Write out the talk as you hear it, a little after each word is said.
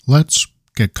Let's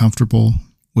get comfortable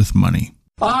with money.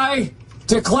 I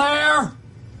declare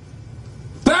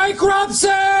bankruptcy!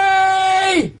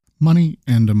 Money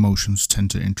and emotions tend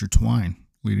to intertwine,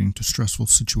 leading to stressful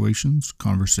situations,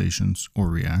 conversations, or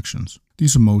reactions.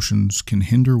 These emotions can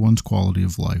hinder one's quality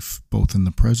of life, both in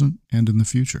the present and in the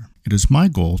future. It is my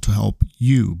goal to help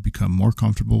you become more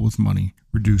comfortable with money,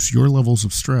 reduce your levels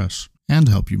of stress, and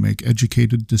help you make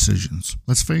educated decisions.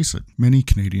 Let's face it, many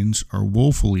Canadians are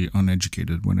woefully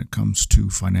uneducated when it comes to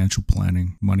financial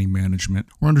planning, money management,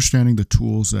 or understanding the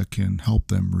tools that can help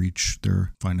them reach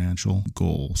their financial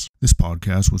goals. This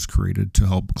podcast was created to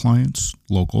help clients,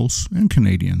 locals, and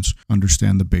Canadians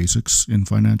understand the basics in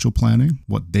financial planning,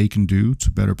 what they can do to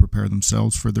better prepare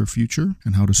themselves for their future,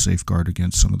 and how to safeguard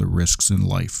against some of the risks in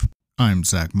life. I'm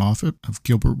Zach Moffat of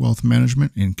Gilbert Wealth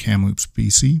Management in Kamloops,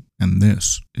 BC, and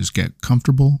this is Get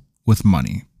Comfortable with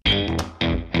Money.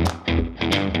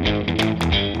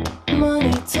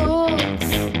 Money talks.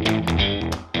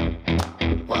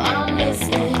 Well, I'm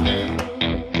listening.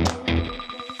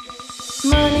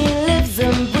 Money lives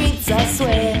and breathes, I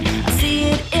swear.